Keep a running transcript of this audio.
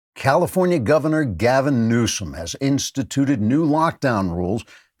California Governor Gavin Newsom has instituted new lockdown rules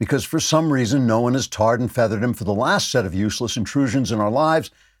because for some reason no one has tarred and feathered him for the last set of useless intrusions in our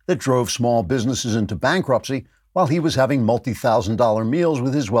lives that drove small businesses into bankruptcy while he was having multi-thousand-dollar meals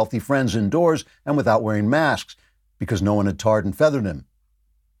with his wealthy friends indoors and without wearing masks because no one had tarred and feathered him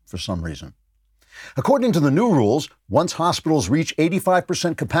for some reason. According to the new rules, once hospitals reach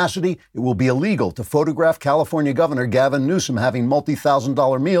 85% capacity, it will be illegal to photograph California Governor Gavin Newsom having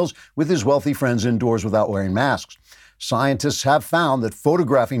multi-thousand-dollar meals with his wealthy friends indoors without wearing masks. Scientists have found that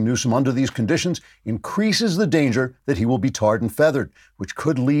photographing Newsom under these conditions increases the danger that he will be tarred and feathered, which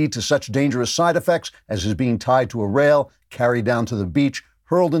could lead to such dangerous side effects as his being tied to a rail, carried down to the beach,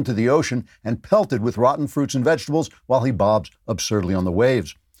 hurled into the ocean, and pelted with rotten fruits and vegetables while he bobs absurdly on the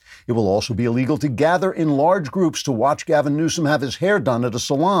waves. It will also be illegal to gather in large groups to watch Gavin Newsom have his hair done at a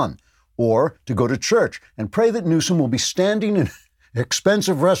salon, or to go to church and pray that Newsom will be standing in an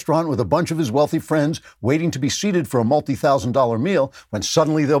expensive restaurant with a bunch of his wealthy friends waiting to be seated for a multi-thousand-dollar meal when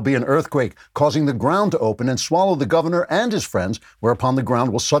suddenly there'll be an earthquake causing the ground to open and swallow the governor and his friends, whereupon the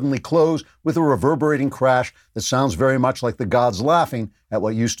ground will suddenly close with a reverberating crash that sounds very much like the gods laughing at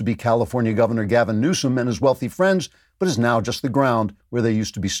what used to be California Governor Gavin Newsom and his wealthy friends, but is now just the ground where they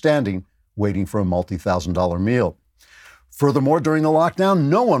used to be standing, waiting for a multi-thousand-dollar meal. Furthermore, during the lockdown,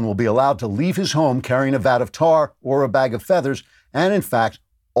 no one will be allowed to leave his home carrying a vat of tar or a bag of feathers, and in fact,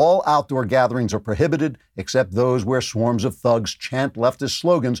 all outdoor gatherings are prohibited, except those where swarms of thugs chant leftist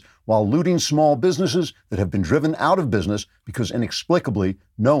slogans while looting small businesses that have been driven out of business because inexplicably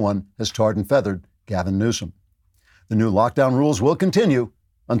no one has tarred and feathered Gavin Newsom. The new lockdown rules will continue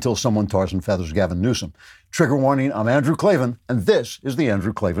until someone tars and feathers Gavin Newsom. Trigger warning, I'm Andrew Klavan, and this is The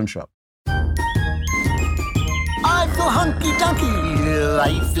Andrew Klavan Show. I feel hunky-dunky,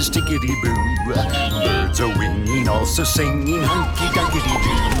 life is tickety-boo. Birds are winging, also singing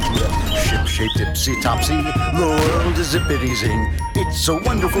hunky-dunky-doo. Ship-shape, tipsy-topsy, the world is zippity-zing. It's a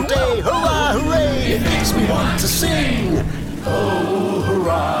wonderful day, hurrah, hooray! It makes me want to sing. Oh,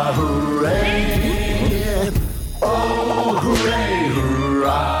 hurrah, hooray! Oh, hooray,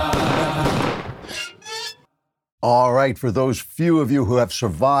 hurrah! All right, for those few of you who have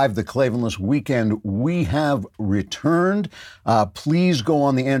survived the Klavanless weekend, we have returned. Please go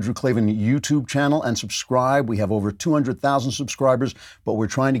on the Andrew Klavan YouTube channel and subscribe. We have over 200,000 subscribers, but we're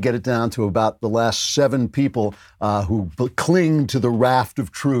trying to get it down to about the last 7 people who cling to the raft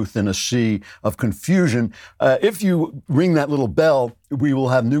of truth in a sea of confusion. If you ring that little bell, we will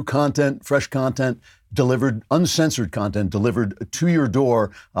have new content, fresh content, delivered, uncensored content delivered to your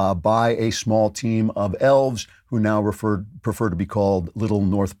door by a small team of elves who now prefer to be called Little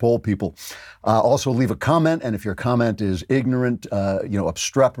North Pole people. Also leave a comment, and if your comment is ignorant,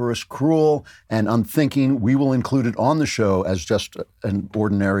 obstreperous, cruel, and unthinking, we will include it on the show as just an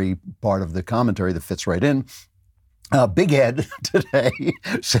ordinary part of the commentary that fits right in. Big Head today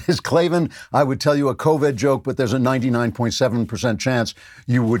says, Klavan, I would tell you a COVID joke, but there's a 99.7% chance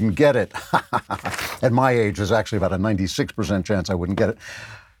you wouldn't get it. At my age, there's actually about a 96% chance I wouldn't get it.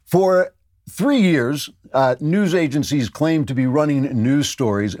 For 3 years, news agencies claimed to be running news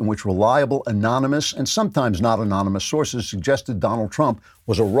stories in which reliable, anonymous, and sometimes not anonymous sources suggested Donald Trump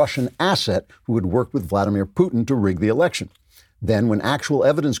was a Russian asset who had worked with Vladimir Putin to rig the election. Then, when actual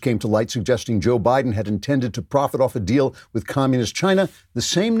evidence came to light suggesting Joe Biden had intended to profit off a deal with communist China, the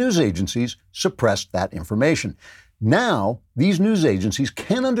same news agencies suppressed that information. Now, these news agencies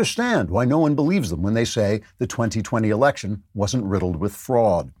can understand why no one believes them when they say the 2020 election wasn't riddled with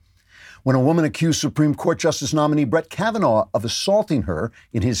fraud. When a woman accused Supreme Court Justice nominee Brett Kavanaugh of assaulting her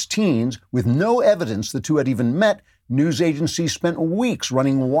in his teens with no evidence the two had even met, news agencies spent weeks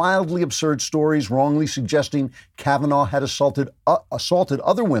running wildly absurd stories wrongly suggesting Kavanaugh had assaulted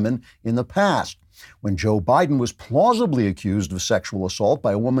other women in the past. When Joe Biden was plausibly accused of sexual assault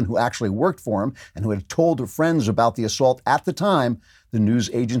by a woman who actually worked for him and who had told her friends about the assault at the time, the news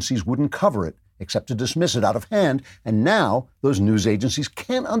agencies wouldn't cover it, except to dismiss it out of hand. And now those news agencies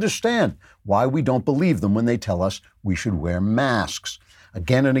can't understand why we don't believe them when they tell us we should wear masks.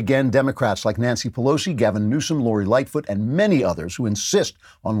 Again and again, Democrats like Nancy Pelosi, Gavin Newsom, Lori Lightfoot, and many others who insist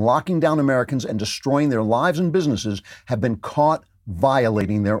on locking down Americans and destroying their lives and businesses have been caught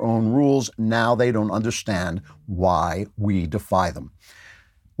violating their own rules. Now they don't understand why we defy them.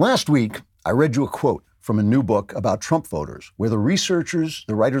 Last week, I read you a quote from a new book about Trump voters, where the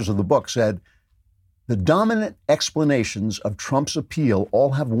writers of the book said, the dominant explanations of Trump's appeal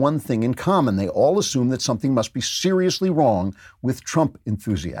all have one thing in common. They all assume that something must be seriously wrong with Trump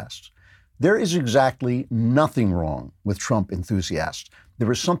enthusiasts. There is exactly nothing wrong with Trump enthusiasts.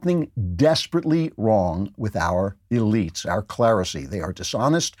 There is something desperately wrong with our elites, our clerisy. They are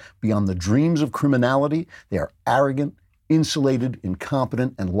dishonest beyond the dreams of criminality. They are arrogant, insulated,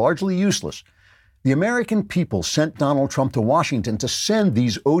 incompetent, and largely useless. The American people sent Donald Trump to Washington to send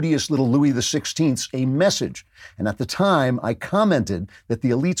these odious little Louis XVI a message. And at the time, I commented that the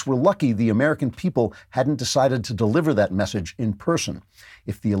elites were lucky the American people hadn't decided to deliver that message in person.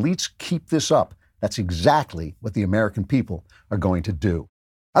 If the elites keep this up, that's exactly what the American people are going to do.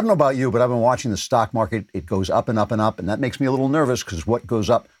 I don't know about you, but I've been watching the stock market. It goes up and up and up, and that makes me a little nervous because what goes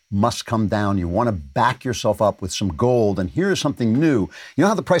up must come down. You want to back yourself up with some gold. And here's something new. You know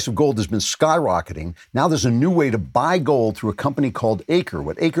how the price of gold has been skyrocketing? Now there's a new way to buy gold through a company called Acre.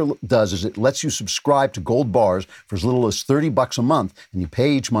 What Acre does is it lets you subscribe to gold bars for as little as $30 a month, and you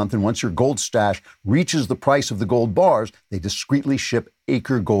pay each month. And once your gold stash reaches the price of the gold bars, they discreetly ship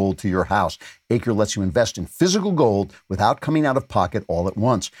Acre Gold to your house. Acre lets you invest in physical gold without coming out of pocket all at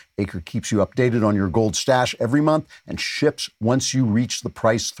once. Acre keeps you updated on your gold stash every month and ships once you reach the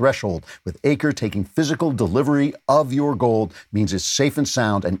price threshold. With Acre, taking physical delivery of your gold means it's safe and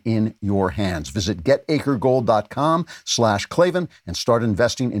sound and in your hands. Visit getacregold.com/Klavan and start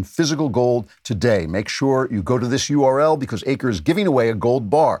investing in physical gold today. Make sure you go to this URL because Acre is giving away a gold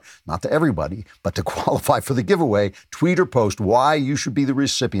bar. Not to everybody, but to qualify for the giveaway, tweet or post why you should be the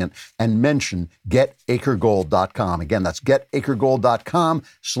recipient and mention getacregold.com. Again, that's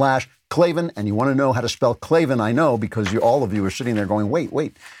getacregold.com/Klavan. And you want to know how to spell Klavan, I know, because all of you are sitting there going, wait,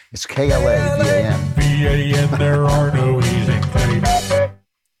 it's Klavan. V-A-N, there are no E's in Klavan.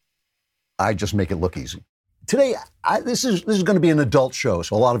 I just make it look easy. Today, this is going to be an adult show,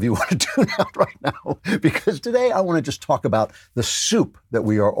 so a lot of you want to tune out right now, because today I want to just talk about the soup that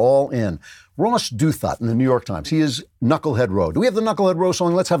we are all in. Ross Douthat in the New York Times, he is Knucklehead Row. Do we have the Knucklehead Row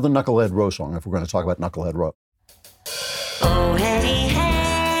song? Let's have the Knucklehead Row song if we're going to talk about Knucklehead Row. Oh, hey,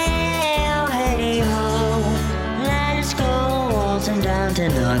 hey, oh, hey, ho, let's go waltzing down to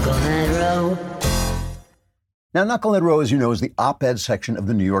Knucklehead Row. Now, Knucklehead Row, as you know, is the op-ed section of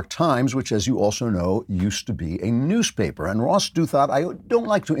the New York Times, which, as you also know, used to be a newspaper. And Ross Douthat, I don't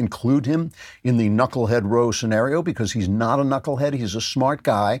like to include him in the Knucklehead Row scenario because he's not a knucklehead. He's a smart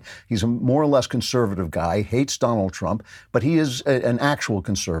guy. He's a more or less conservative guy, hates Donald Trump, but he is an actual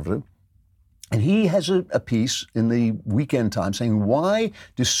conservative. And he has a piece in the Weekend Times saying, why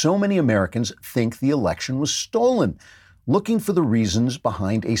do so many Americans think the election was stolen? Looking for the reasons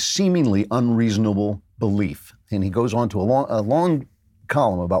behind a seemingly unreasonable belief. And he goes on to a long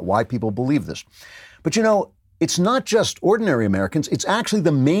column about why people believe this. But you know, it's not just ordinary Americans, it's actually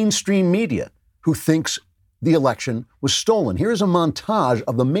the mainstream media who thinks the election was stolen. Here's a montage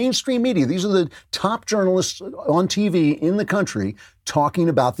of the mainstream media. These are the top journalists on TV in the country talking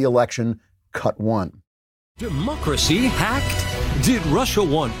about the election, cut one. Democracy hacked? Did Russia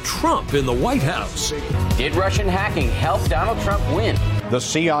want Trump in the White House? Did Russian hacking help Donald Trump win? The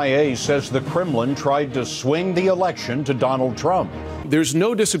CIA says the Kremlin tried to swing the election to Donald Trump. There's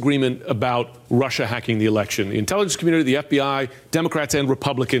no disagreement about Russia hacking the election. The intelligence community, the FBI, Democrats and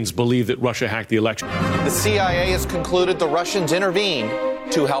Republicans believe that Russia hacked the election. The CIA has concluded the Russians intervened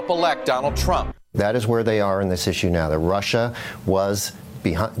to help elect Donald Trump. That is where they are in this issue now, that Russia was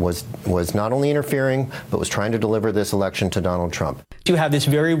not only interfering, but was trying to deliver this election to Donald Trump. You have this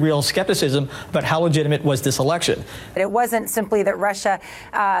very real skepticism about how legitimate was this election. It wasn't simply that Russia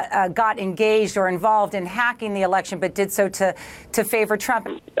got engaged or involved in hacking the election, but did so to favor Trump.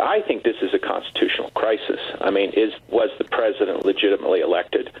 I think this is a constitutional crisis. I mean, was the president legitimately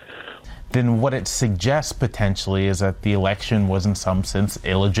elected? Then what it suggests potentially is that the election was in some sense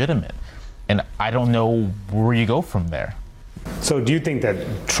illegitimate. And I don't know where you go from there. So do you think that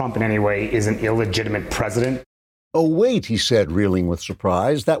Trump in any way is an illegitimate president? Oh, wait, he said, reeling with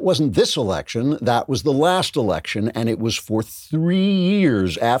surprise. That wasn't this election. That was the last election, and it was for 3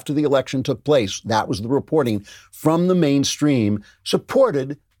 years after the election took place. That was the reporting from the mainstream,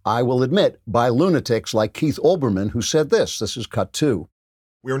 supported, I will admit, by lunatics like Keith Olbermann, who said this. This is cut two.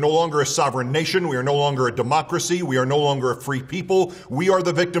 We are no longer a sovereign nation. We are no longer a democracy. We are no longer a free people. We are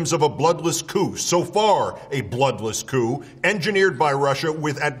the victims of a bloodless coup. So far, a bloodless coup engineered by Russia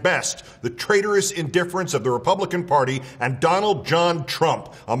with, at best, the traitorous indifference of the Republican Party and Donald John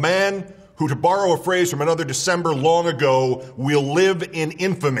Trump, a man who, to borrow a phrase from another December long ago, will live in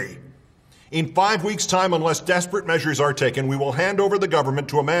infamy. In 5 weeks' time, unless desperate measures are taken, we will hand over the government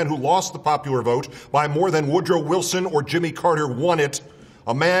to a man who lost the popular vote by more than Woodrow Wilson or Jimmy Carter won it.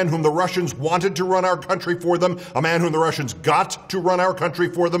 A man whom the Russians wanted to run our country for them, a man whom the Russians got to run our country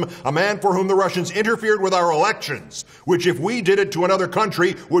for them, a man for whom the Russians interfered with our elections, which if we did it to another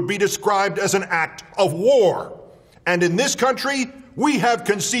country would be described as an act of war. And in this country, We have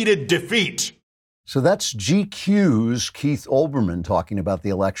conceded defeat. So that's GQ's Keith Olbermann talking about the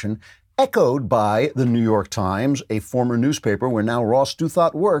election, echoed by the New York Times, a former newspaper where now Ross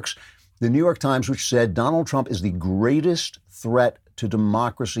Douthat works. The New York Times, which said Donald Trump is the greatest threat to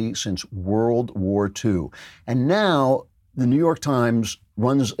democracy since World War II. And now the New York Times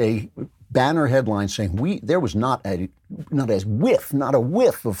runs a banner headline saying there was not a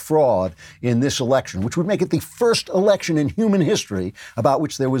whiff of fraud in this election, which would make it the first election in human history about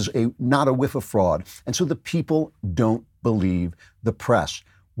which there was not a whiff of fraud. And so the people don't believe the press.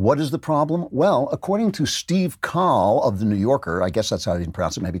 What is the problem? Well, according to Steve Coll of The New Yorker, I guess that's how you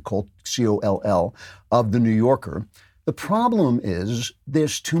pronounce it, maybe Coll, of The New Yorker, the problem is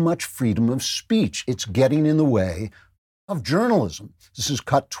there's too much freedom of speech. It's getting in the way of journalism. This is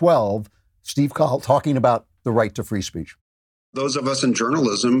Cut 12, Steve Coll talking about the right to free speech. Those of us in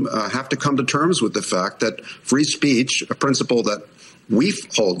journalism have to come to terms with the fact that free speech, a principle that we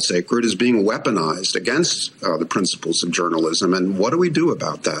hold sacred, is being weaponized against the principles of journalism. And what do we do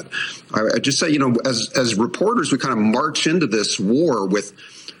about that? I just say, as reporters, we kind of march into this war with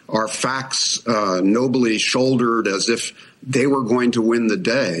our facts nobly shouldered as if they were going to win the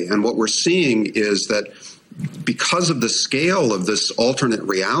day. And what we're seeing is that because of the scale of this alternate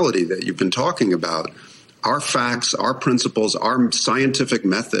reality that you've been talking about, our facts, our principles, our scientific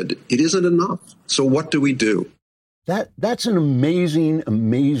method, it isn't enough. So what do we do? That's an amazing,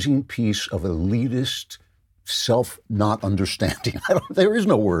 amazing piece of elitist self-not understanding. There is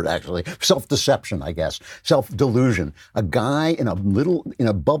no word, actually. Self-deception, I guess. Self-delusion. A guy in a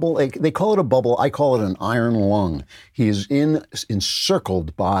bubble, they call it a bubble, I call it an iron lung. He is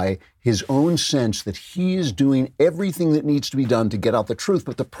encircled by his own sense that he is doing everything that needs to be done to get out the truth.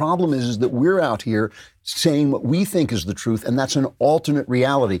 But the problem is that we're out here saying what we think is the truth, and that's an alternate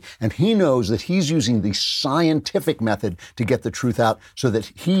reality. And he knows that he's using the scientific method to get the truth out, so that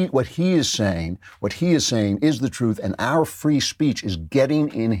what he is saying is the truth, and our free speech is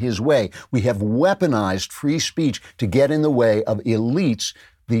getting in his way. We have weaponized free speech to get in the way of elites,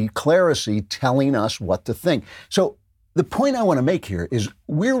 the clerisy, telling us what to think. So the point I want to make here is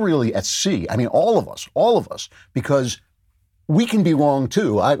we're really at sea. I mean, all of us, because we can be wrong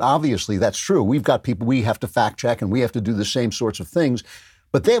too. Obviously, that's true. We've got people we have to fact check and we have to do the same sorts of things.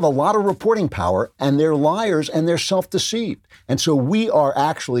 But they have a lot of reporting power, and they're liars and they're self-deceived. And so we are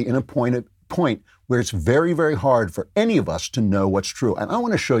actually in a point where it's very, very hard for any of us to know what's true. And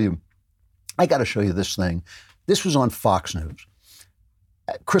I got to show you this thing. This was on Fox News.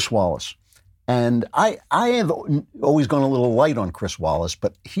 Chris Wallace. And I have always gone a little light on Chris Wallace,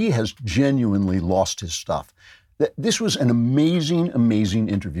 but he has genuinely lost his stuff. This was an amazing, amazing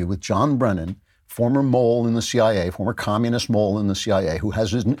interview with John Brennan, former mole in the CIA, former communist mole in the CIA, who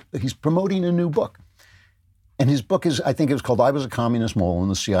he's promoting a new book. And his book is, I think it was called I Was a Communist Mole in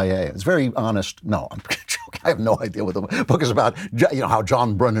the CIA. It's very honest. No, I'm joking. I have no idea what the book is about. How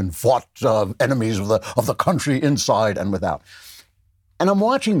John Brennan fought enemies of the country inside and without. And I'm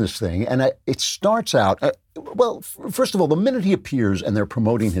watching this thing, and it starts out, first of all, the minute he appears and they're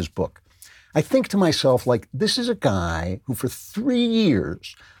promoting his book, I think to myself, this is a guy who for 3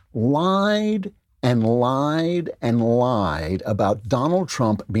 years lied and lied and lied about Donald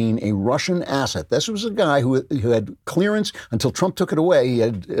Trump being a Russian asset. This was a guy who had clearance until Trump took it away. He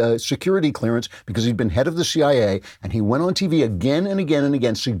had security clearance because he'd been head of the CIA, and he went on TV again and again and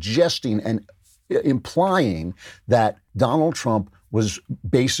again suggesting and implying that Donald Trump was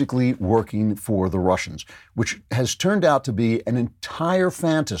basically working for the Russians, which has turned out to be an entire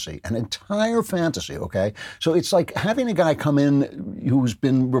fantasy, okay? So it's like having a guy come in who's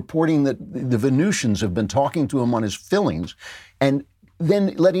been reporting that the Venusians have been talking to him on his fillings, and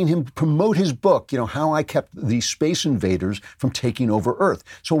then letting him promote his book, How I Kept the Space Invaders from Taking Over Earth.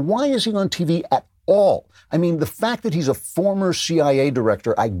 So why is he on TV at all? I mean, the fact that he's a former CIA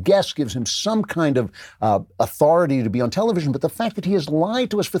director, I guess, gives him some kind of authority to be on television. But the fact that he has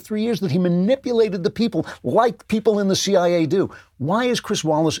lied to us for 3 years, that he manipulated the people like people in the CIA do. Why is Chris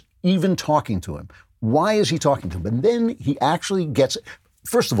Wallace even talking to him? Why is he talking to him? And then he actually gets it.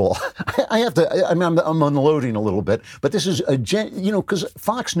 First of all, I'm unloading a little bit, but this is because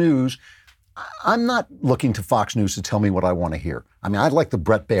Fox News, I'm not looking to Fox News to tell me what I want to hear. I mean, I like the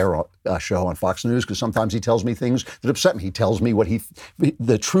Bret Baier show on Fox News because sometimes he tells me things that upset me. He tells me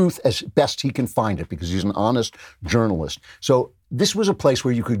the truth as best he can find it because he's an honest journalist. So this was a place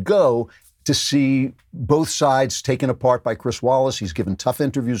where you could go to see both sides taken apart by Chris Wallace. He's given tough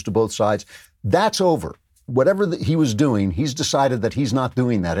interviews to both sides. That's over. Whatever he was doing, he's decided that he's not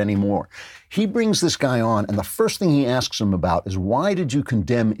doing that anymore. He brings this guy on, and the first thing he asks him about is, why did you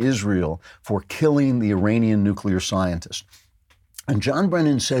condemn Israel for killing the Iranian nuclear scientist? And John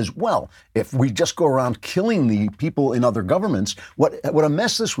Brennan says, well, if we just go around killing the people in other governments, what a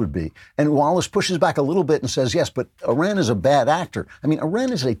mess this would be. And Wallace pushes back a little bit and says, yes, but Iran is a bad actor. I mean,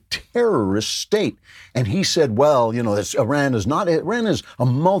 Iran is a terrorist state. And he said, well, Iran is a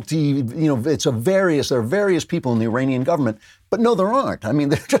multi, there are various people in the Iranian government. But no, there aren't. I mean,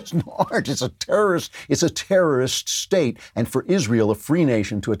 there just aren't. It's a terrorist state. And for Israel, a free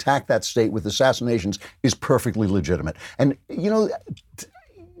nation, to attack that state with assassinations is perfectly legitimate. And,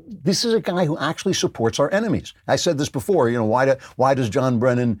 this is a guy who actually supports our enemies. I said this before, why does John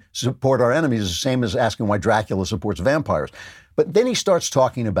Brennan support our enemies? It's the same as asking why Dracula supports vampires. But then he starts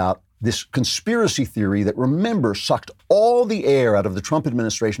talking about this conspiracy theory that, remember, sucked all the air out of the Trump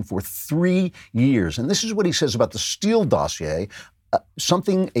administration for 3 years. And this is what he says about the Steele dossier,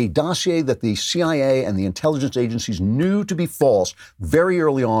 a dossier that the CIA and the intelligence agencies knew to be false very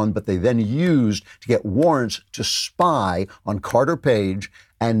early on, but they then used to get warrants to spy on Carter Page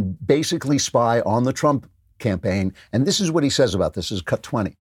and basically spy on the Trump campaign. And this is what he says about this. This is cut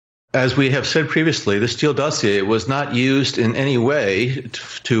 20. As we have said previously, the Steele dossier was not used in any way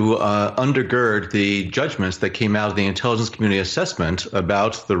to undergird the judgments that came out of the intelligence community assessment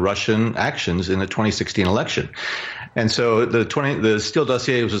about the Russian actions in the 2016 election. And so the Steele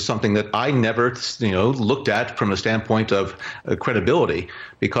dossier was something that I never, looked at from the standpoint of credibility,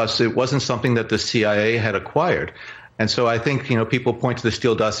 because it wasn't something that the CIA had acquired. And so I think, people point to the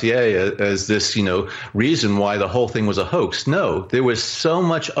Steele dossier as this, reason why the whole thing was a hoax. No, there was so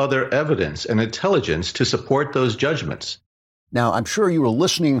much other evidence and intelligence to support those judgments. Now, I'm sure you were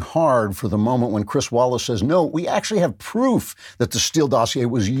listening hard for the moment when Chris Wallace says, no, we actually have proof that the Steele dossier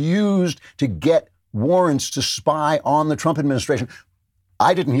was used to get warrants to spy on the Trump administration.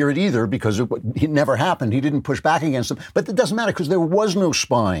 I didn't hear it either because it never happened. He didn't push back against them. But it doesn't matter because there was no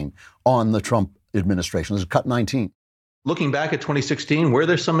spying on the Trump administration. This is cut 19. Looking back at 2016, were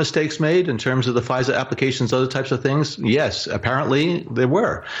there some mistakes made in terms of the FISA applications, other types of things? Yes, apparently there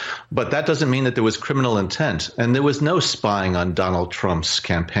were. But that doesn't mean that there was criminal intent. And there was no spying on Donald Trump's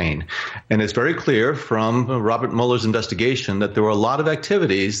campaign. And it's very clear from Robert Mueller's investigation that there were a lot of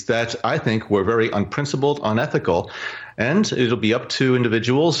activities that I think were very unprincipled, unethical. And it'll be up to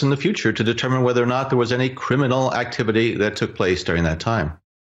individuals in the future to determine whether or not there was any criminal activity that took place during that time.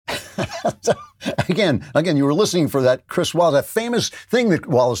 Again, you were listening for that Chris Wallace, that famous thing that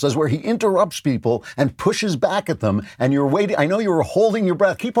Wallace does where he interrupts people and pushes back at them, and you're waiting. I know you were holding your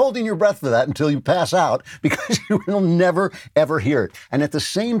breath. Keep holding your breath for that until you pass out, because you will never, ever hear it. And at the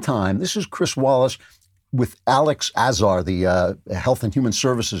same time, this is Chris Wallace with Alex Azar, the Health and Human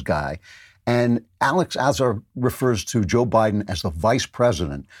Services guy. And Alex Azar refers to Joe Biden as the vice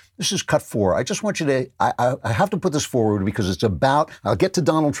president. This is cut 4. I just want you to, I have to put this forward because it's about, I'll get to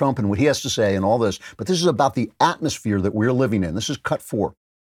Donald Trump and what he has to say and all this, but this is about the atmosphere that we're living in. This is cut 4.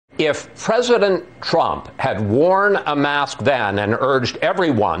 If President Trump had worn a mask then and urged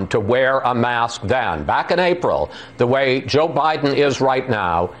everyone to wear a mask then, back in April, the way Joe Biden is right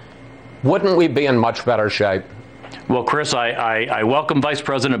now, wouldn't we be in much better shape? Well, Chris, I welcome Vice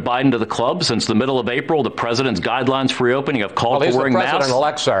President Biden to the club. Since the middle of April, the president's guidelines for reopening have called for wearing masks.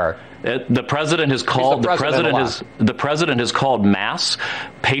 President-elect, sir. The president has called the president has called masks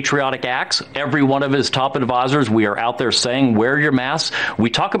patriotic acts. Every one of his top advisors, we are out there saying, wear your mask. We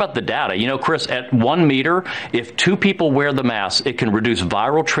talk about the data. Chris, at 1 meter, if 2 people wear the mask, it can reduce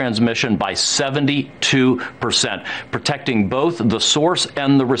viral transmission by 72%, protecting both the source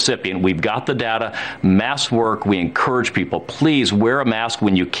and the recipient. We've got the data. Masks work. We encourage people, please wear a mask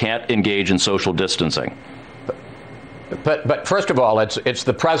when you can't engage in social distancing. But first of all, it's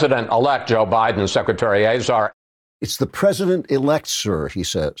the president-elect, Joe Biden, Secretary Azar. It's the president-elect, sir, he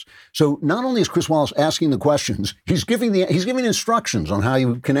says. So not only is Chris Wallace asking the questions, he's giving instructions on how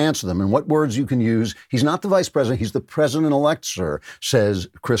you can answer them and what words you can use. He's not the vice president. He's the president-elect, sir, says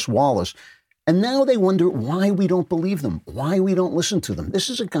Chris Wallace. And now they wonder why we don't believe them, why we don't listen to them. This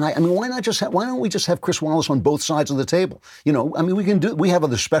is a guy. I mean, why don't we just have Chris Wallace on both sides of the table? We have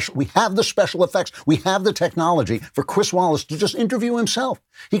the special effects. We have the technology for Chris Wallace to just interview himself.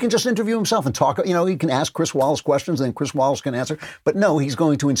 He can just interview himself and talk. He can ask Chris Wallace questions and then Chris Wallace can answer. But no, he's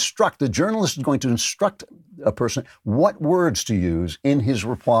going to instruct, the journalist is going to instruct a person what words to use in his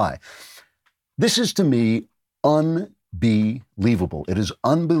reply. This is, to me, unbelievable. It is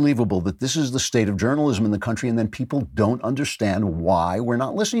unbelievable that this is the state of journalism in the country, and then people don't understand why we're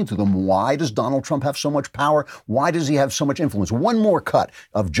not listening to them. Why does Donald Trump have so much power? Why does he have so much influence? One more cut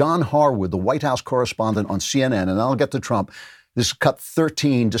of John Harwood, the White House correspondent on CNN, and I'll get to Trump. This is cut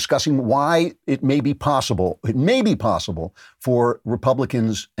 13, discussing why it may be possible for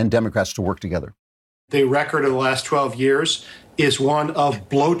Republicans and Democrats to work together. The record of the last 12 years is one of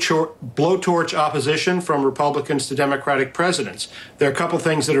blowtorch opposition from Republicans to Democratic presidents. There are a couple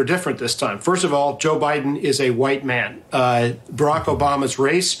things that are different this time. First of all, Joe Biden is a white man. Barack Obama's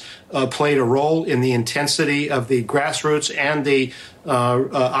race played a role in the intensity of the grassroots and the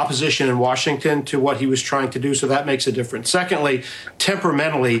opposition in Washington to what he was trying to do, so that makes a difference. Secondly,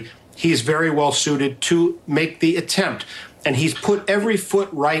 temperamentally, he's very well suited to make the attempt. And he's put every foot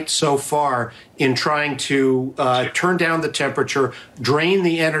right so far in trying to turn down the temperature, drain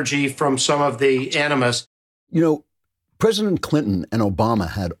the energy from some of the animus. You know, President Clinton and Obama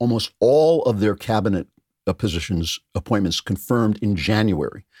had almost all of their cabinet appointments confirmed in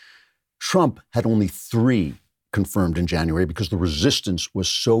January. Trump had only 3 confirmed in January because the resistance was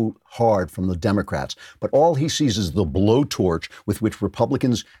so hard from the Democrats. But all he sees is the blowtorch with which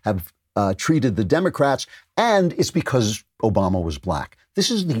Republicans have treated the Democrats, and it's because Obama was black. This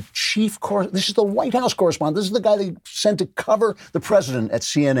is the this is the White House correspondent. This is the guy they sent to cover the president at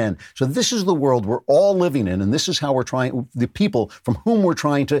CNN. So this is the world we're all living in, and this is how we're trying, the people from whom we're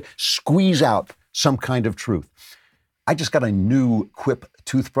trying to squeeze out some kind of truth. I just got a new Quip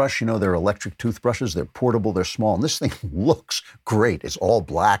toothbrush. You know, they're electric toothbrushes. They're portable. They're small. And this thing looks great. It's all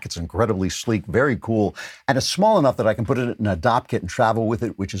black. It's incredibly sleek, very cool. And it's small enough that I can put it in a adopt kit and travel with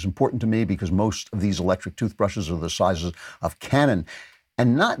it, which is important to me because most of these electric toothbrushes are the sizes of Canon.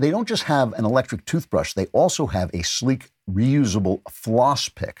 And they don't just have an electric toothbrush. They also have a sleek, reusable floss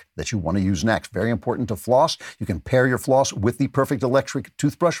pick that you want to use next. Very important to floss. You can pair your floss with the perfect electric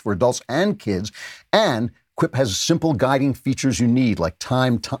toothbrush for adults and kids. And Quip has simple guiding features you need, like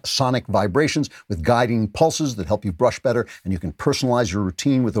timed sonic vibrations with guiding pulses that help you brush better, and you can personalize your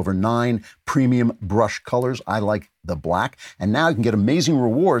routine with over 9 premium brush colors. I like the black. And now you can get amazing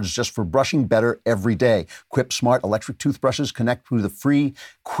rewards just for brushing better every day. Quip Smart electric toothbrushes connect through the free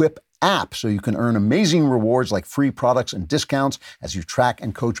Quip app, so you can earn amazing rewards like free products and discounts as you track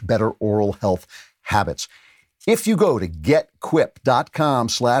and coach better oral health habits. If you go to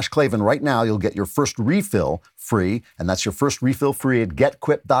getquip.com/Klavan right now, you'll get your first refill free. And that's your first refill free at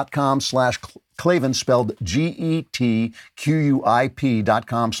getquip.com/Klavan, spelled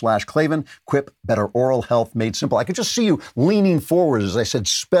GETQUIP.com/Klavan. Quip, better oral health made simple. I could just see you leaning forward as I said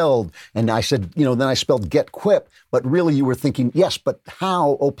spelled. And I said, then I spelled get Quip. But really you were thinking, yes, but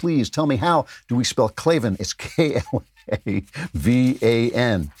how? Oh, please tell me, how do we spell Klavan? It's Klavan.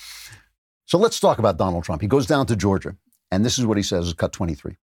 So let's talk about Donald Trump. He goes down to Georgia, and this is what he says, cut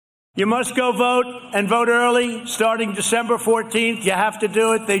 23. You must go vote and vote early, starting December 14th. You have to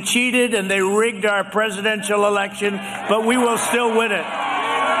do it. They cheated and they rigged our presidential election, but we will still win it.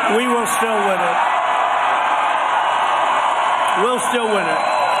 We will still win it. We'll still win it.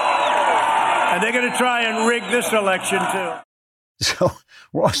 And they're going to try and rig this election, too. So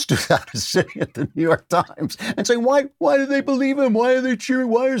Ross Douthat is sitting at the New York Times and saying, why do they believe him? Why are they cheering?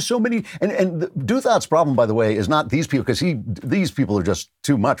 Why are so many? And Douthat's problem, by the way, is not these people, because these people are just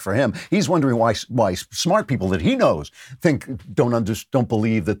too much for him. He's wondering why smart people that he knows don't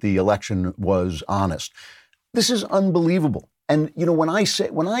believe that the election was honest. This is unbelievable. And when I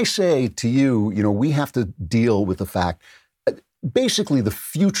say to you, we have to deal with the fact, basically the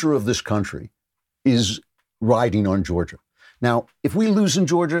future of this country is riding on Georgia. Now, if we lose in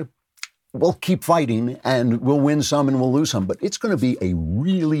Georgia, we'll keep fighting and we'll win some and we'll lose some. But it's going to be a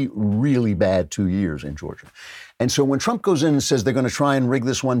really, really bad 2 years in Georgia. And so when Trump goes in and says they're going to try and rig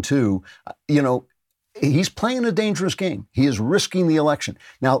this one too, he's playing a dangerous game. He is risking the election.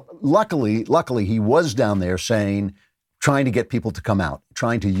 Now, luckily, he was down there trying to get people to come out,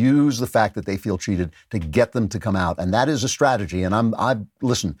 trying to use the fact that they feel cheated to get them to come out. And that is a strategy. And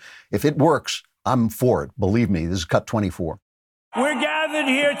listen, if it works, I'm for it. Believe me, this is cut 24. We're gathered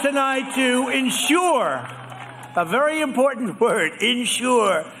here tonight to ensure, a very important word,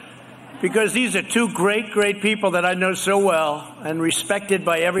 ensure, because these are two great, great people that I know so well and respected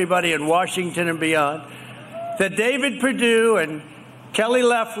by everybody in Washington and beyond, that David Perdue and Kelly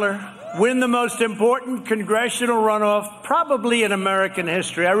Loeffler win the most important congressional runoff probably in American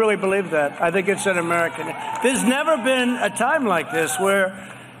history. I really believe that. I think it's in American. There's never been a time like this where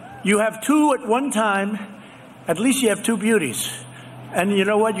you have two at one time. At least you have two beauties. And you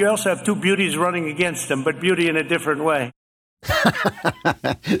know what? You also have two beauties running against them, but beauty in a different way.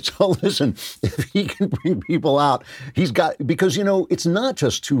 So listen, if he can bring people out, because it's not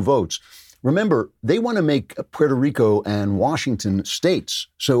just 2 votes. Remember, they want to make Puerto Rico and Washington states.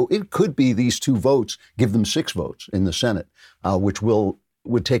 So it could be these 2 votes give them 6 votes in the Senate, which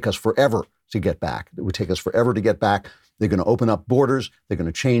would take us forever to get back. It would take us forever to get back. They're going to open up borders. They're going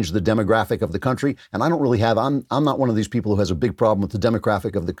to change the demographic of the country. And I don't really have, I'm not one of these people who has a big problem with the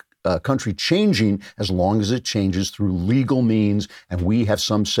demographic of the country changing, as long as it changes through legal means and we have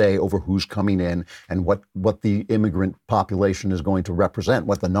some say over who's coming in and what the immigrant population is going to represent,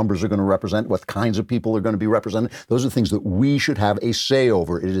 what the numbers are going to represent, what kinds of people are going to be represented. Those are things that we should have a say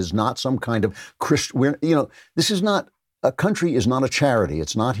over. It is not some kind of this is not, a country is not a charity.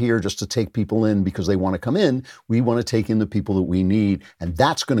 It's not here just to take people in because they want to come in. We want to take in the people that we need. And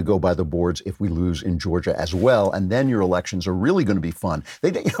that's going to go by the boards if we lose in Georgia as well. And then your elections are really going to be fun.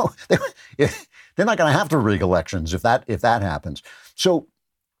 They're not going to have to rig elections if that happens. So,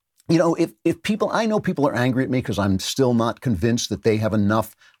 if people, I know people are angry at me because I'm still not convinced that they have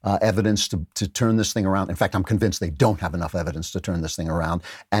enough evidence to turn this thing around. In fact, I'm convinced they don't have enough evidence to turn this thing around.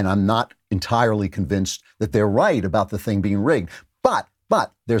 And I'm not entirely convinced that they're right about the thing being rigged. But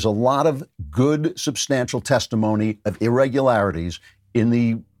there's a lot of good, substantial testimony of irregularities in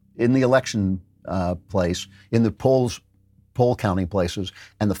the election place, in the poll counting places.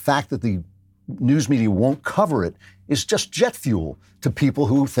 And the fact that the news media won't cover it is just jet fuel to people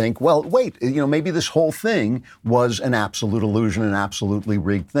who think, well, wait, maybe this whole thing was an absolute illusion, an absolutely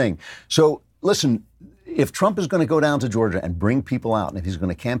rigged thing. So listen, if Trump is going to go down to Georgia and bring people out, and if he's going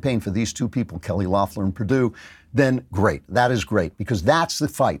to campaign for these two people, Kelly Loeffler and Perdue, then great. That is great, because that's the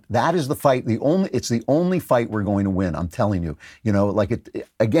fight. That is the fight. It's the only fight we're going to win. I'm telling you.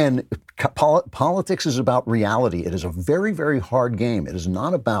 Again, politics is about reality. It is a very, very hard game. It is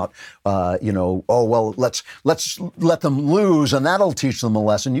not about, let's let them lose and that'll teach them a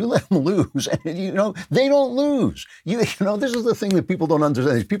lesson. You let them lose, and they don't lose. This is the thing that people don't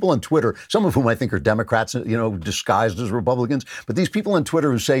understand. These people on Twitter, some of whom I think are Democrats, disguised as Republicans, but these people on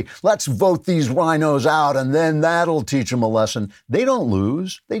Twitter who say, let's vote these rhinos out and then that'll teach them a lesson. They don't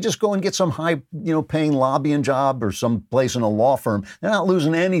lose. They just go and get some high, paying lobbying job or some place in a law firm. They're not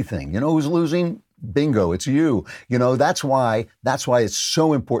losing anything. Who's losing? Bingo, it's you. That's why it's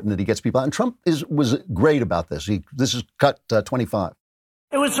so important that he gets people out. And Trump was great about this. This is cut 25.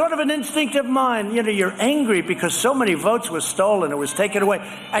 It was sort of an instinct of mine. You're angry because so many votes were stolen. It was taken away.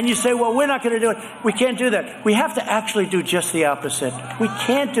 And you say, well, we're not going to do it. We can't do that. We have to actually do just the opposite. We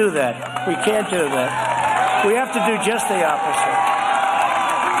can't do that. We can't do that. We have to do just the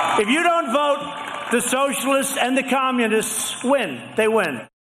opposite. If you don't vote, the socialists and the communists win. They win.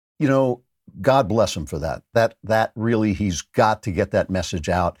 God bless him for that. That really, he's got to get that message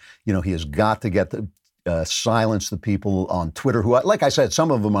out. He has got to get silence the people on Twitter who, like I said,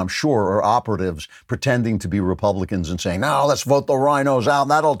 some of them I'm sure are operatives pretending to be Republicans and saying, no, let's vote the rhinos out.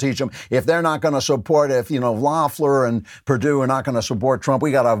 That'll teach them. If they're not going to support, if Loeffler and Perdue are not going to support Trump,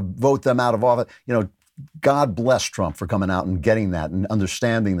 we got to vote them out of office. God bless Trump for coming out and getting that and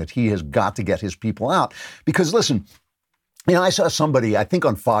understanding that he has got to get his people out. Because listen, I saw somebody, I think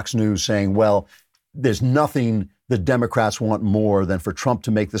on Fox News, saying, well, there's nothing the Democrats want more than for Trump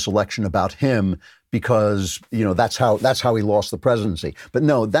to make this election about him because, that's how he lost the presidency. But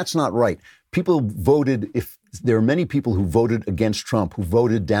no, that's not right. People voted, if there are many people who voted against Trump, who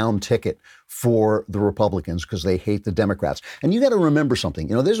voted down ticket for the Republicans because they hate the Democrats. And you got to remember something.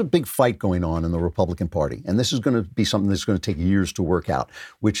 There's a big fight going on in the Republican Party. And this is going to be something that's going to take years to work out,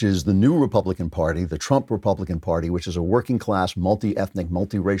 which is the new Republican Party, the Trump Republican Party, which is a working class, multi-ethnic,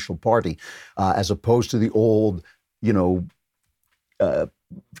 multiracial party, as opposed to the old,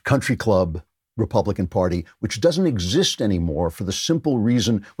 country club Republican Party, which doesn't exist anymore for the simple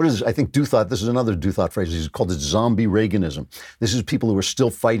reason, I think Duthot, this is another Duthot phrase, he's called it zombie Reaganism. This is people who are still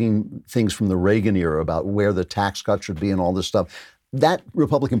fighting things from the Reagan era about where the tax cut should be and all this stuff. That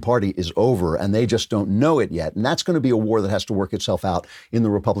Republican Party is over, and they just don't know it yet. And that's going to be a war that has to work itself out in the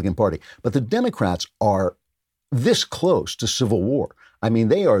Republican Party. But the Democrats are this close to civil war. I mean,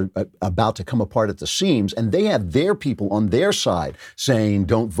 they are about to come apart at the seams, and they have their people on their side saying,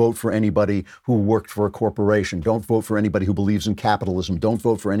 don't vote for anybody who worked for a corporation. Don't vote for anybody who believes in capitalism. Don't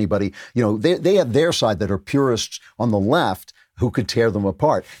vote for anybody. They have their side that are purists on the left who could tear them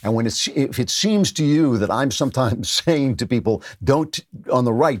apart. And if it seems to you that I'm sometimes saying to people, on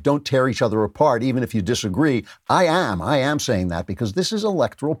the right, don't tear each other apart, even if you disagree, I am saying that because this is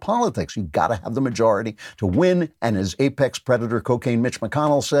electoral politics. You've got to have the majority to win. And as apex predator cocaine Mitch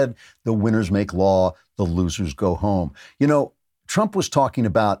McConnell said, the winners make law, the losers go home. Trump was talking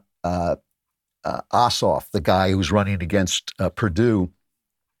about Ossoff, the guy who's running against Perdue.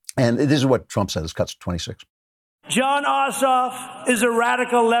 And this is what Trump said. This cuts 26. Jon Ossoff is a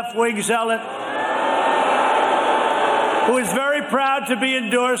radical left-wing zealot who is very proud to be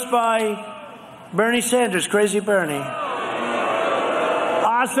endorsed by Bernie Sanders, Crazy Bernie.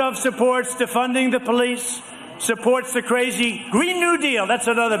 Ossoff supports defunding the police, supports the crazy Green New Deal. That's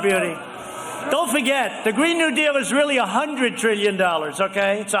another beauty. Don't forget, the Green New Deal is really $100 trillion,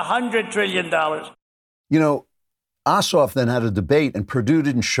 okay? It's $100 trillion. You know, Ossoff then had a debate, and Perdue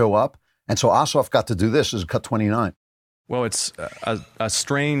didn't show up, and so Ossoff got to do this as Cut 29. Well, it's a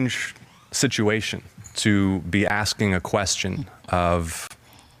strange situation to be asking a question of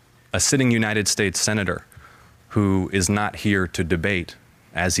a sitting United States senator who is not here to debate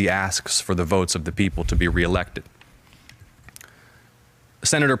as he asks for the votes of the people to be reelected.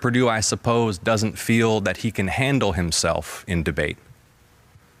 Senator Perdue, I suppose, doesn't feel that he can handle himself in debate,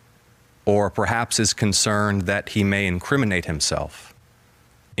 or perhaps is concerned that he may incriminate himself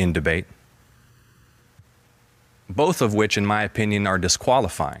in debate, both of which, in my opinion, are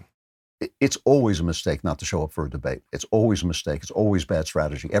disqualifying. It's always a mistake not to show up for a debate. It's always a mistake. It's always bad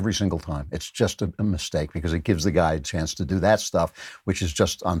strategy every single time. It's just a mistake because it gives the guy a chance to do that stuff, which is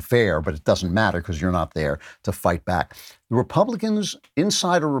just unfair, but it doesn't matter because you're not there to fight back. The Republicans,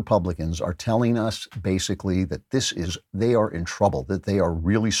 insider Republicans, are telling us basically that they are in trouble, that they are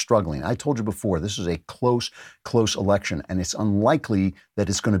really struggling. I told you before, this is a close election, and it's unlikely that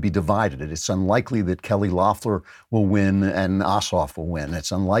it's going to be divided. It's unlikely that Kelly Loeffler will win and Ossoff will win.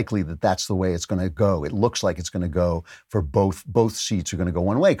 It's unlikely that that's the way it's going to go. It looks like it's going to go for both seats are going to go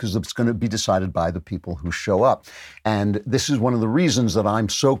one way because it's going to be decided by the people who show up. And this is one of the reasons that I'm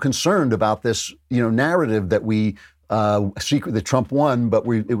so concerned about this, narrative that that Trump won, but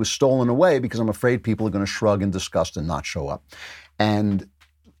it was stolen away, because I'm afraid people are going to shrug in disgust and not show up. And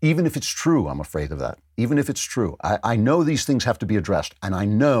even if it's true, I'm afraid of that. Even if it's true, I know these things have to be addressed. And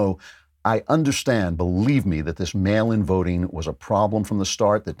I understand, believe me, that this mail-in voting was a problem from the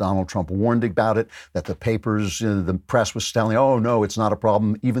start, that Donald Trump warned about it, that the papers, the press was telling, oh, no, it's not a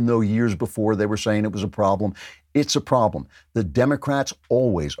problem, even though years before they were saying it was a problem. It's a problem. The Democrats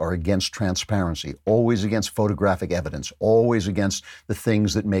always are against transparency, always against photographic evidence, always against the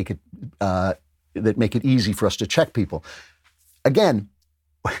things that make it easy for us to check people. Again,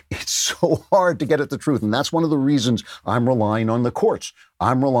 it's so hard to get at the truth. And that's one of the reasons I'm relying on the courts.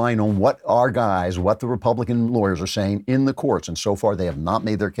 I'm relying on what the Republican lawyers are saying in the courts. And so far, they have not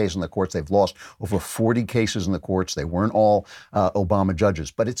made their case in the courts. They've lost over 40 cases in the courts. They weren't all Obama judges.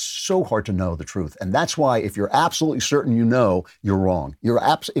 But it's so hard to know the truth. And that's why if you're absolutely certain you're wrong.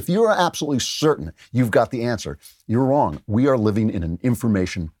 If you're absolutely certain you've got the answer, you're wrong. We are living in an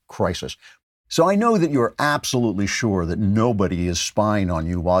information crisis. So I know that you're absolutely sure that nobody is spying on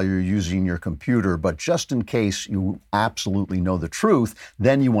you while you're using your computer, but just in case you absolutely know the truth,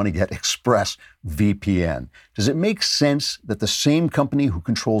 then you want to get ExpressVPN. Does it make sense that the same company who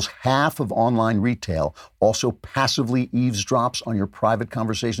controls half of online retail also passively eavesdrops on your private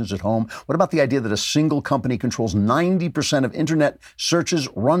conversations at home? What about the idea that a single company controls 90% of internet searches,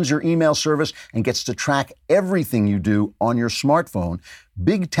 runs your email service, and gets to track everything you do on your smartphone?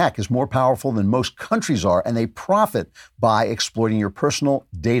 Big tech is more powerful than most countries are, and they profit by exploiting your personal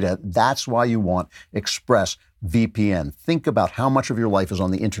data. That's why you want ExpressVPN. Think about how much of your life is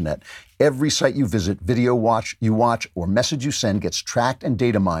on the internet. Every site you visit, video you watch, or message you send gets tracked and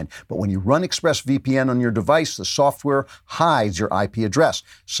data mined. But when you run ExpressVPN on your device, the software hides your IP address,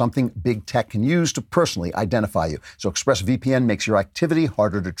 something big tech can use to personally identify you. So ExpressVPN makes your activity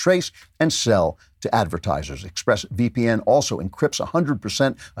harder to trace and sell to advertisers. ExpressVPN also encrypts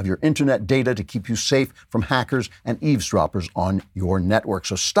 100% of your internet data to keep you safe from hackers and eavesdroppers on your network.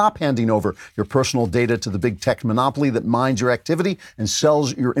 So stop handing over your personal data to the big tech monopoly that mines your activity and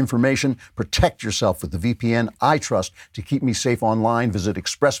sells your information. Protect yourself with the VPN I trust to keep me safe online. Visit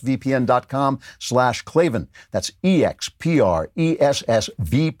expressvpn.com/Klavan. That's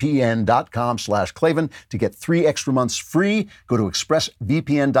EXPRESSVPN.com/Klavan to get 3 extra months free. Go to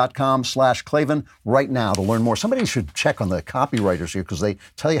expressvpn.com/Klavan right now to learn more. Somebody should check on the copywriters here because they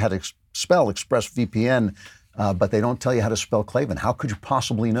tell you how to spell ExpressVPN, but they don't tell you how to spell Klavan. How could you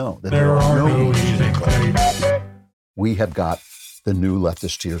possibly know that there are no ways? We have got the new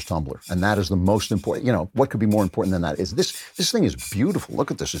Leftist Tears tumbler, and that is the most important. What could be more important than that? Is this thing is beautiful. Look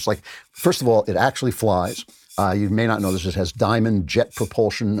at this. It's like, first of all, it actually flies. You may not know this. It has diamond jet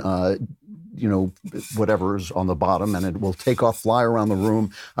propulsion, whatever is on the bottom, and it will take off, fly around the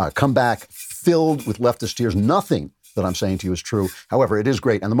room, come back filled with Leftist Tears. Nothing that I'm saying to you is true. However, it is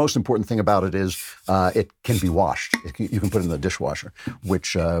great. And the most important thing about it is it can be washed. You can put it in the dishwasher,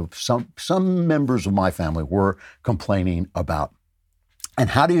 which some members of my family were complaining about. And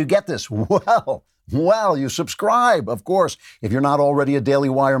how do you get this? Well, you subscribe, of course. If you're not already a Daily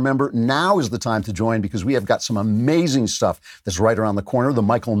Wire member, now is the time to join because we have got some amazing stuff that's right around the corner. The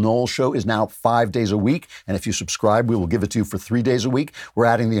Michael Knowles Show is now 5 days a week. And if you subscribe, we will give it to you for 3 days a week. We're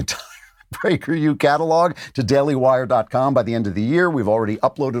adding the entire PragerU catalog to dailywire.com by the end of the year. We've already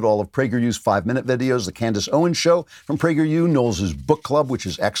uploaded all of PragerU's 5-minute videos, The Candace Owens Show from PragerU, Knowles' book club, which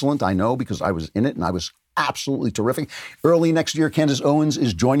is excellent, I know, because I was in it and I was absolutely terrific. Early next year, Candace Owens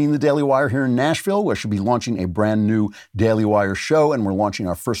is joining the Daily Wire here in Nashville, where she'll be launching a brand new Daily Wire show, and we're launching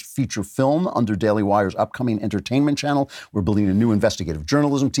our first feature film under Daily Wire's upcoming entertainment channel. We're building a new investigative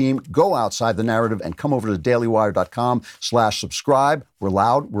journalism team. Go outside the narrative and come over to dailywire.com/subscribe. We're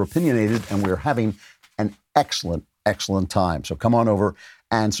loud, we're opinionated, and we're having an excellent, excellent time. So come on over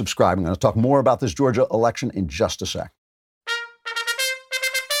and subscribe. I'm going to talk more about this Georgia election in just a sec.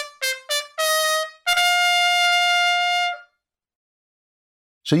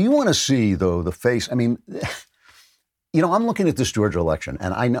 So you want to see, though, the face. I mean, you know, I'm looking at this Georgia election,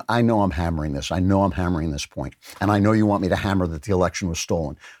 and I know I'm hammering this. I know I'm hammering this point. And I know you want me to hammer that the election was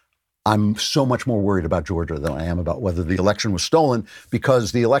stolen. I'm so much more worried about Georgia than I am about whether the election was stolen,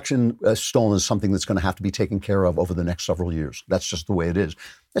 because the election stolen is something that's going to have to be taken care of over the next several years. That's just the way it is.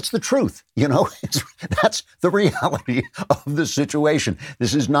 It's the truth, you know. That's the reality of the situation.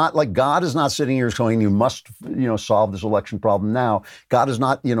 This is not like God is not sitting here saying you must, you know, solve this election problem now. God is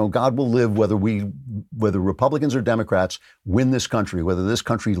not, you know, God will live whether Republicans or Democrats win this country, whether this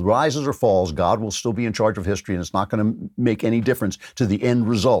country rises or falls. God will still be in charge of history, and it's not going to make any difference to the end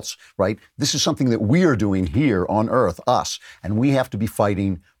results, right? This is something that we are doing here on Earth, us, and we have to be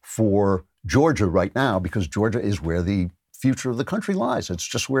fighting for Georgia right now, because Georgia is where the future of the country lies. It's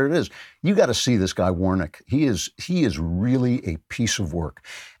just where it is. You got to see this guy Warnock. He is really a piece of work.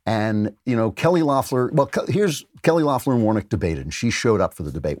 And, you know, Kelly Loeffler, well, here's Kelly Loeffler and Warnock debated, and she showed up for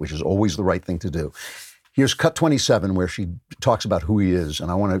the debate, which is always the right thing to do. Here's cut 27, where she talks about who he is.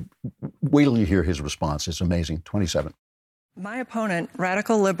 And I want to wait till you hear his response. It's amazing. 27. My opponent,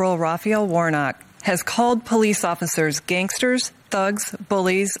 radical liberal Raphael Warnock, has called police officers gangsters, thugs,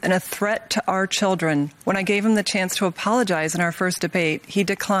 bullies, and a threat to our children. When I gave him the chance to apologize in our first debate, he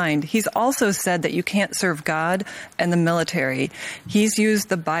declined. He's also said that you can't serve God and the military. He's used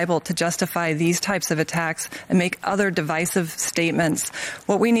the Bible to justify these types of attacks and make other divisive statements.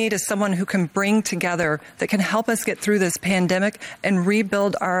 What we need is someone who can bring together, that can help us get through this pandemic and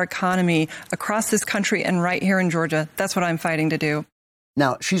rebuild our economy across this country and right here in Georgia. That's what I'm fighting to do.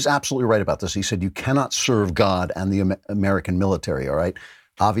 Now, she's absolutely right about this. He said you cannot serve God and the American military, all right?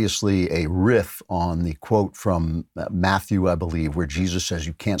 Obviously, a riff on the quote from Matthew, I believe, where Jesus says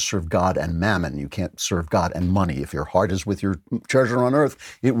you can't serve God and mammon. You can't serve God and money. If your heart is with your treasure on earth,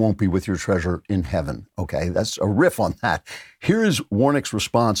 it won't be with your treasure in heaven, okay? That's a riff on that. Here is Warnock's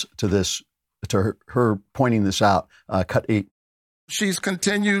response to this, to her pointing this out, cut 8. She's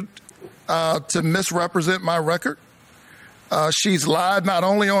continued to misrepresent my record. She's lied not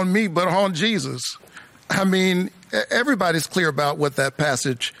only on me, but on Jesus. I mean, everybody's clear about what that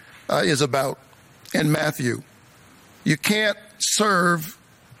passage is about in Matthew. You can't serve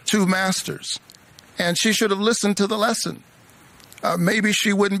two masters. And she should have listened to the lesson. Maybe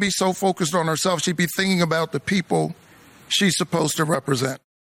she wouldn't be so focused on herself. She'd be thinking about the people she's supposed to represent.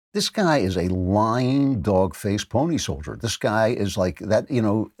 This guy is a lying, dog-faced pony soldier. This guy is like that, you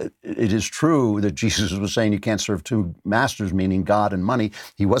know, it is true that Jesus was saying you can't serve two masters, meaning God and money.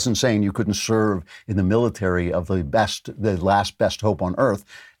 He wasn't saying you couldn't serve in the military of the last best hope on earth.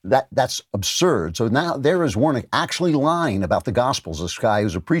 That's absurd. So now there is Warnock actually lying about the Gospels. This guy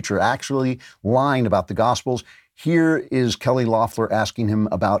who's a preacher actually lying about the Gospels. Here is Kelly Loeffler asking him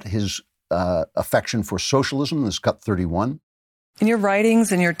about his affection for socialism. This is cut 31. In your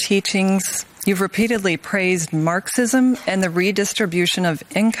writings and your teachings, you've repeatedly praised Marxism and the redistribution of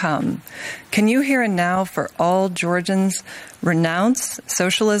income. Can you here and now, for all Georgians, renounce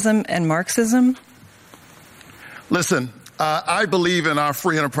socialism and Marxism? Listen, I believe in our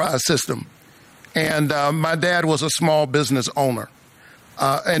free enterprise system. And my dad was a small business owner.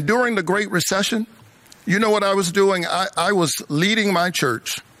 And during the Great Recession, you know what I was doing? I was leading my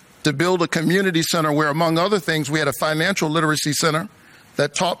church to build a community center where, among other things, we had a financial literacy center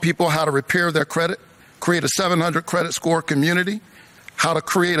that taught people how to repair their credit, create a 700 credit score community, how to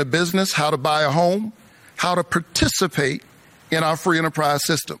create a business, how to buy a home, how to participate in our free enterprise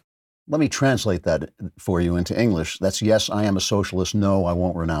system. Let me translate that for you into English. That's yes, I am a socialist. No, I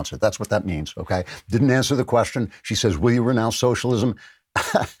won't renounce it. That's what that means, okay? Didn't answer the question. She says, will you renounce socialism?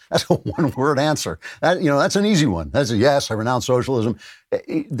 That's a one-word answer. That's an easy one. That's a yes, I renounce socialism.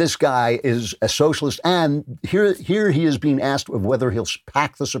 This guy is a socialist, and here he is being asked of whether he'll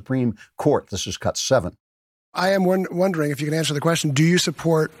pack the Supreme Court. This is cut 7. I am wondering if you can answer the question, do you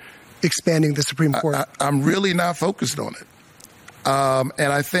support expanding the Supreme Court? I'm really not focused on it.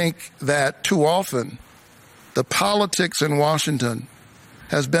 And I think that too often the politics in Washington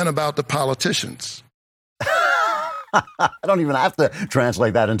has been about the politicians. I don't even have to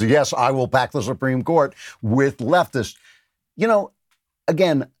translate that into, yes, I will pack the Supreme Court with leftists. You know,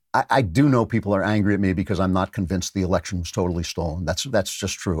 again, I do know people are angry at me because I'm not convinced the election was totally stolen. That's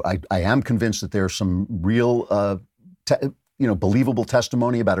just true. I am convinced that there's some real, believable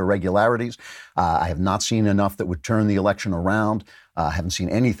testimony about irregularities. I have not seen enough that would turn the election around. I haven't seen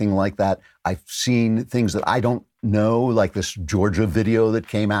anything like that. I've seen things that I don't know, like this Georgia video that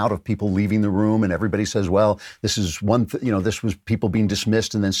came out of people leaving the room, and everybody says, well, this is this was people being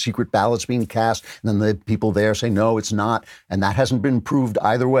dismissed and then secret ballots being cast, and then the people there say, no, it's not. And that hasn't been proved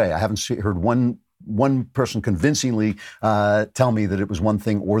either way. I haven't heard one person convincingly tell me that it was one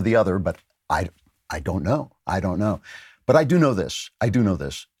thing or the other, but I don't know. I don't know. But I do know this.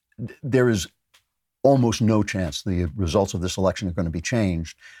 There is almost no chance the results of this election are going to be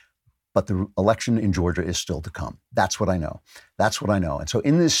changed. But the election in Georgia is still to come. That's what I know. And so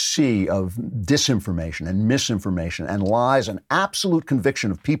in this sea of disinformation and misinformation and lies and absolute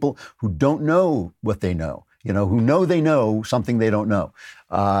conviction of people who don't know what they know, who know they know something they don't know,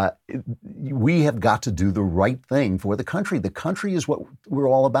 we have got to do the right thing for the country. The country is what we're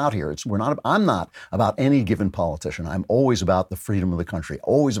all about here. I'm not about any given politician. I'm always about the freedom of the country,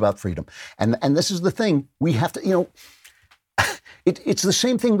 always about freedom. And this is the thing. We have to, It's the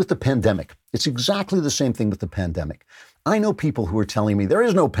same thing with the pandemic. It's exactly the same thing with the pandemic. I know people who are telling me there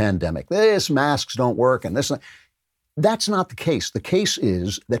is no pandemic. Masks don't work and this. That's not the case. The case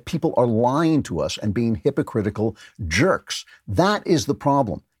is that people are lying to us and being hypocritical jerks. That is the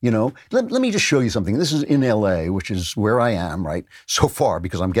problem. Let me just show you something. This is in LA, which is where I am, right? So far,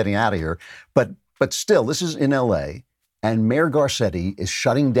 because I'm getting out of here. But still, this is in LA, and Mayor Garcetti is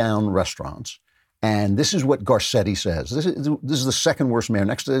shutting down restaurants. And this is what Garcetti says. This is the second worst mayor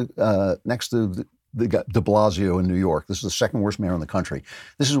next to de Blasio in New York. This is the second worst mayor in the country.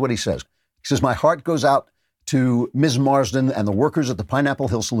 This is what he says. He says, my heart goes out to Ms. Marsden and the workers at the Pineapple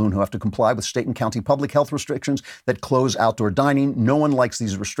Hill Saloon who have to comply with state and county public health restrictions that close outdoor dining. No one likes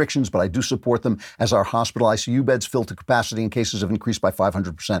these restrictions, but I do support them as our hospital ICU beds fill to capacity and cases have increased by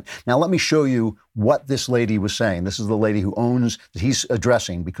 500%. Now, let me show you what this lady was saying. This is the lady that he's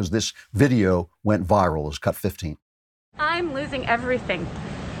addressing because this video went viral. It's cut 15. I'm losing everything.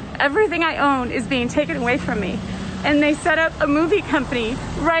 Everything I own is being taken away from me. And they set up a movie company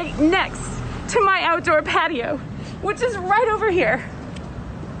right next to my outdoor patio, which is right over here.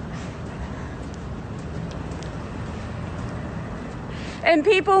 And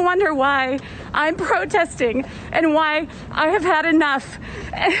people wonder why I'm protesting and why I have had enough.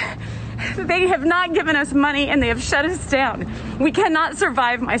 They have not given us money and they have shut us down. We cannot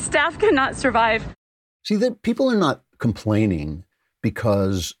survive. My staff cannot survive. See, that people are not complaining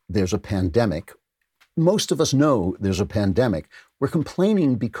because there's a pandemic. Most of us know there's a pandemic. We're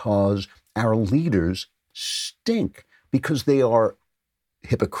complaining because our leaders stink, because they are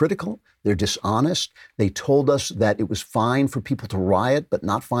hypocritical, they're dishonest. They told us that it was fine for people to riot, but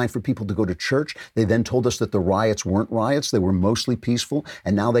not fine for people to go to church. They then told us that the riots weren't riots, they were mostly peaceful.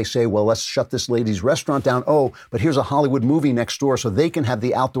 And now they say, well, let's shut this lady's restaurant down. Oh, but here's a Hollywood movie next door so they can have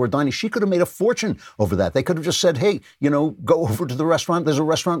the outdoor dining. She could have made a fortune over that. They could have just said, hey, go over to the restaurant. There's a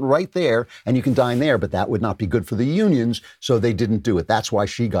restaurant right there and you can dine there. But that would not be good for the unions. So they didn't do it. That's why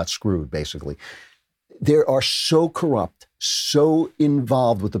she got screwed, basically. They are so corrupt, so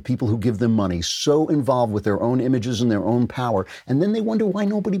involved with the people who give them money, so involved with their own images and their own power. And then they wonder why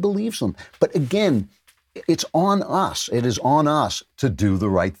nobody believes them. But again, it's on us. It is on us to do the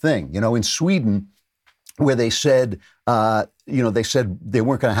right thing. In Sweden, where they said, they said they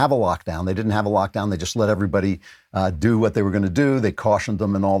weren't going to have a lockdown. They didn't have a lockdown. They just let everybody do what they were going to do. They cautioned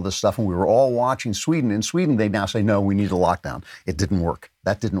them and all this stuff. And we were all watching Sweden. In Sweden, they now say, no, we need a lockdown. It didn't work.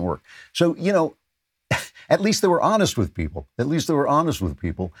 That didn't work. So, at least they were honest with people.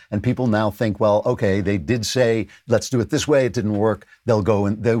 And people now think, well, okay, they did say, let's do it this way. It didn't work. They will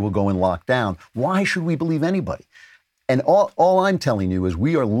go and lock down. Why should we believe anybody? And all I'm telling you is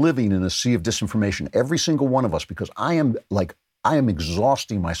we are living in a sea of disinformation, every single one of us, because I am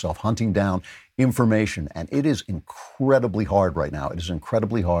exhausting myself hunting down information. And it is incredibly hard right now. It is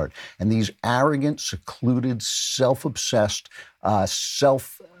incredibly hard. And these arrogant, secluded, self-obsessed,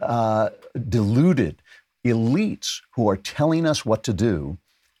 deluded elites who are telling us what to do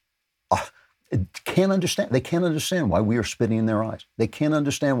can't understand. They can't understand why we are spitting in their eyes. They can't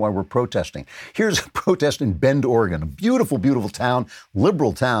understand why we're protesting. Here's a protest in Bend, Oregon, a beautiful, beautiful town,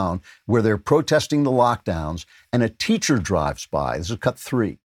 liberal town, where they're protesting the lockdowns, and a teacher drives by. This is cut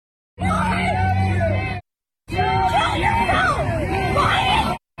 3.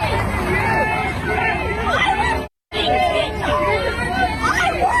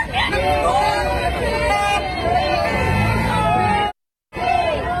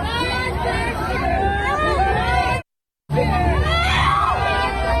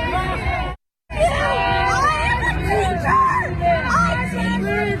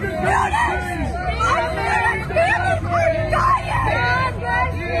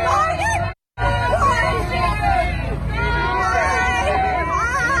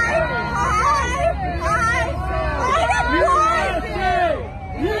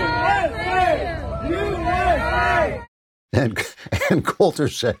 Ann Coulter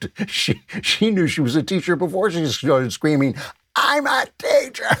said she knew she was a teacher before she started screaming, "I'm a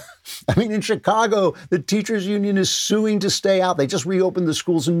teacher." I mean, in Chicago, the teachers union is suing to stay out. They just reopened the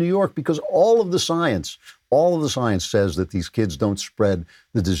schools in New York because all of the science says that these kids don't spread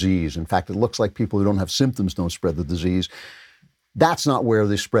the disease. In fact, it looks like people who don't have symptoms don't spread the disease. That's not where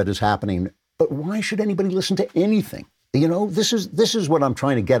the spread is happening. But why should anybody listen to anything? You know, this is what I'm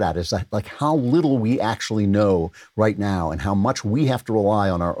trying to get at, is that, like, how little we actually know right now and how much we have to rely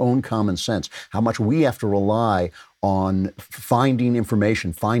on our own common sense, how much we have to rely on finding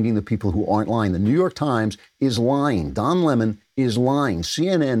information, finding the people who aren't lying. The New York Times is lying. Don Lemon is lying.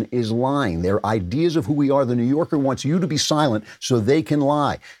 CNN is lying. Their ideas of who we are. The New Yorker wants you to be silent so they can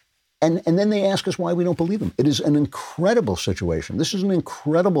lie. And then they ask us why we don't believe them. It is an incredible situation. This is an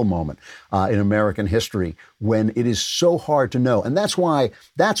incredible moment in American history when it is so hard to know. And that's why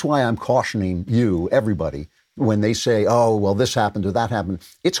I'm cautioning you, everybody, when they say, oh, well, this happened or that happened.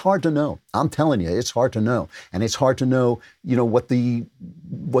 It's hard to know. I'm telling you, it's hard to know. And it's hard to know, you know, what the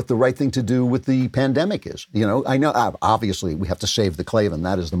right thing to do with the pandemic is. You know, I know, obviously, we have to save the Klavan.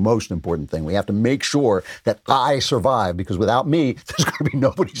 That is the most important thing. We have to make sure that I survive, because without me, there's going to be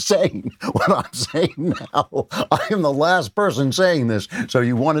nobody saying what I'm saying now. I am the last person saying this. So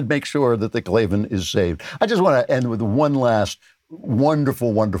you want to make sure that the Klavan is saved. I just want to end with one last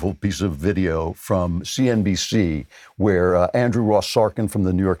wonderful, wonderful piece of video from CNBC where Andrew Ross Sorkin from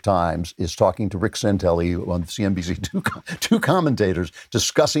the New York Times is talking to Rick Santelli on CNBC, two commentators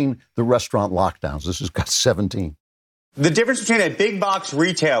discussing the restaurant lockdowns. This is cut 17. The difference between a big box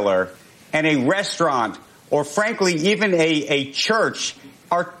retailer and a restaurant, or frankly, even a church,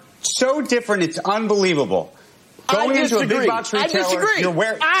 are so different, it's unbelievable. Going into a big box retailer,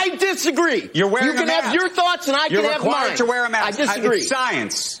 I disagree. You're wearing a mask. You can have your thoughts and I can have mine. You're required to wear a mask. I disagree. It's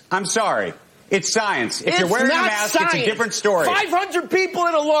science. I'm sorry. It's science. If you're It's wearing a not mask, science. it's a different story. 500 people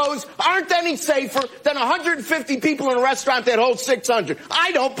in a Lowe's aren't any safer than 150 people in a restaurant that holds 600.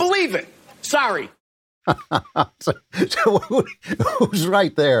 I don't believe it. Sorry. So who's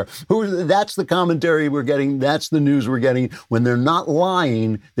right there? That's the commentary we're getting. That's the news we're getting. When they're not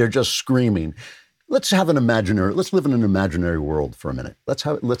lying, they're just screaming. Let's live in an imaginary world for a minute. Let's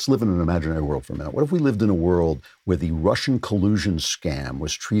live in an imaginary world for a minute. What if we lived in a world where the Russian collusion scam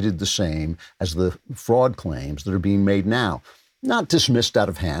was treated the same as the fraud claims that are being made now? Not dismissed out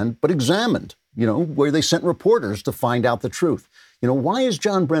of hand, but examined, you know, where they sent reporters to find out the truth. You know, why is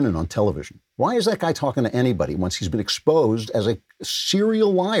John Brennan on television? Why is that guy talking to anybody once he's been exposed as a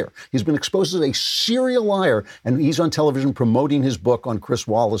serial liar? He's been exposed as a serial liar, and he's on television promoting his book on Chris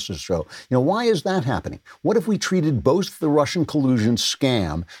Wallace's show. You know, why is that happening? What if we treated both the Russian collusion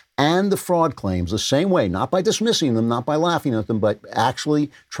scam and the fraud claims the same way, not by dismissing them, not by laughing at them, but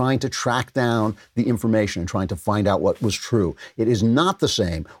actually trying to track down the information and trying to find out what was true? It is not the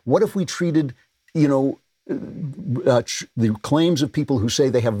same. What if we treated, you know, the claims of people who say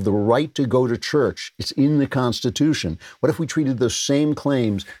they have the right to go to church, it's in the Constitution. What if we treated those same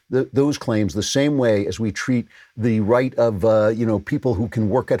claims, those claims, the same way as we treat the right of, people who can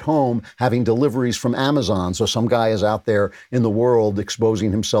work at home having deliveries from Amazon? So some guy is out there in the world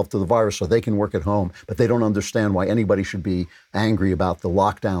exposing himself to the virus so they can work at home, but they don't understand why anybody should be angry about the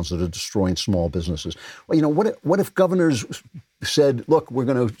lockdowns that are destroying small businesses. Well, you know, what if governors said, look, we're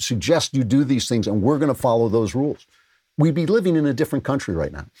going to suggest you do these things and we're going to follow those rules? We'd be living in a different country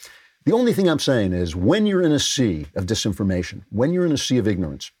right now. The only thing I'm saying is, when you're in a sea of disinformation, when you're in a sea of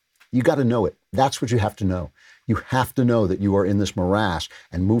ignorance, you got to know it. That's what you have to know. You have to know that you are in this morass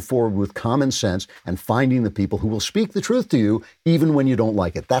and move forward with common sense and finding the people who will speak the truth to you, even when you don't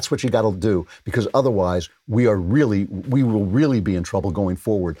like it. That's what you got to do, because otherwise we will really be in trouble going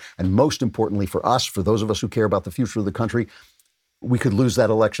forward. And most importantly for us, for those of us who care about the future of the country, we could lose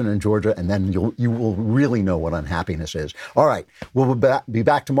that election in Georgia, and then you will really know what unhappiness is. All right, we'll be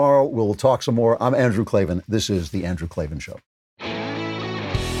back tomorrow. We'll talk some more. I'm Andrew Klavan. This is The Andrew Klavan Show.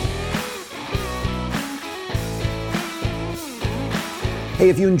 Hey,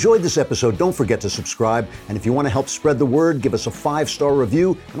 if you enjoyed this episode, don't forget to subscribe. And if you want to help spread the word, give us a 5-star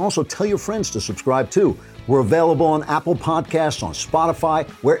review, and also tell your friends to subscribe too. We're available on Apple Podcasts, on Spotify,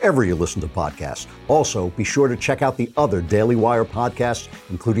 wherever you listen to podcasts. Also, be sure to check out the other Daily Wire podcasts,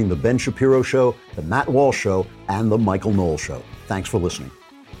 including The Ben Shapiro Show, The Matt Walsh Show, and The Michael Knowles Show. Thanks for listening.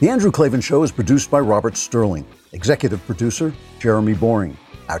 The Andrew Klavan Show is produced by Robert Sterling. Executive producer, Jeremy Boring.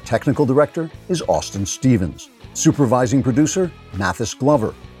 Our technical director is Austin Stevens. Supervising producer, Mathis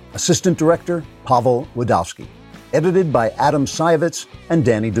Glover. Assistant director, Pavel Wadowski. Edited by Adam Sayevitz and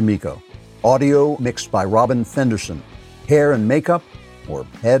Danny D'Amico. Audio mixed by Robin Fenderson. Hair and makeup, or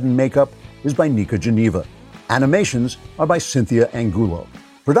head and makeup, is by Nika Geneva. Animations are by Cynthia Angulo.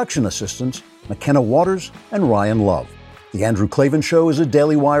 Production assistants, McKenna Waters and Ryan Love. The Andrew Klavan Show is a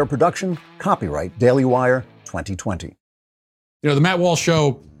Daily Wire production. Copyright Daily Wire 2020. You know, the Matt Walsh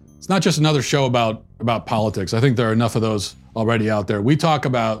Show, it's not just another show about politics. I think there are enough of those already out there. We talk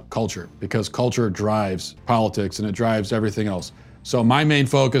about culture because culture drives politics and it drives everything else. So my main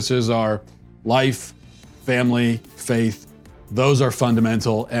focuses are life, family, faith. Those are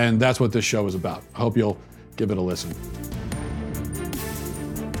fundamental, and that's what this show is about. I hope you'll give it a listen.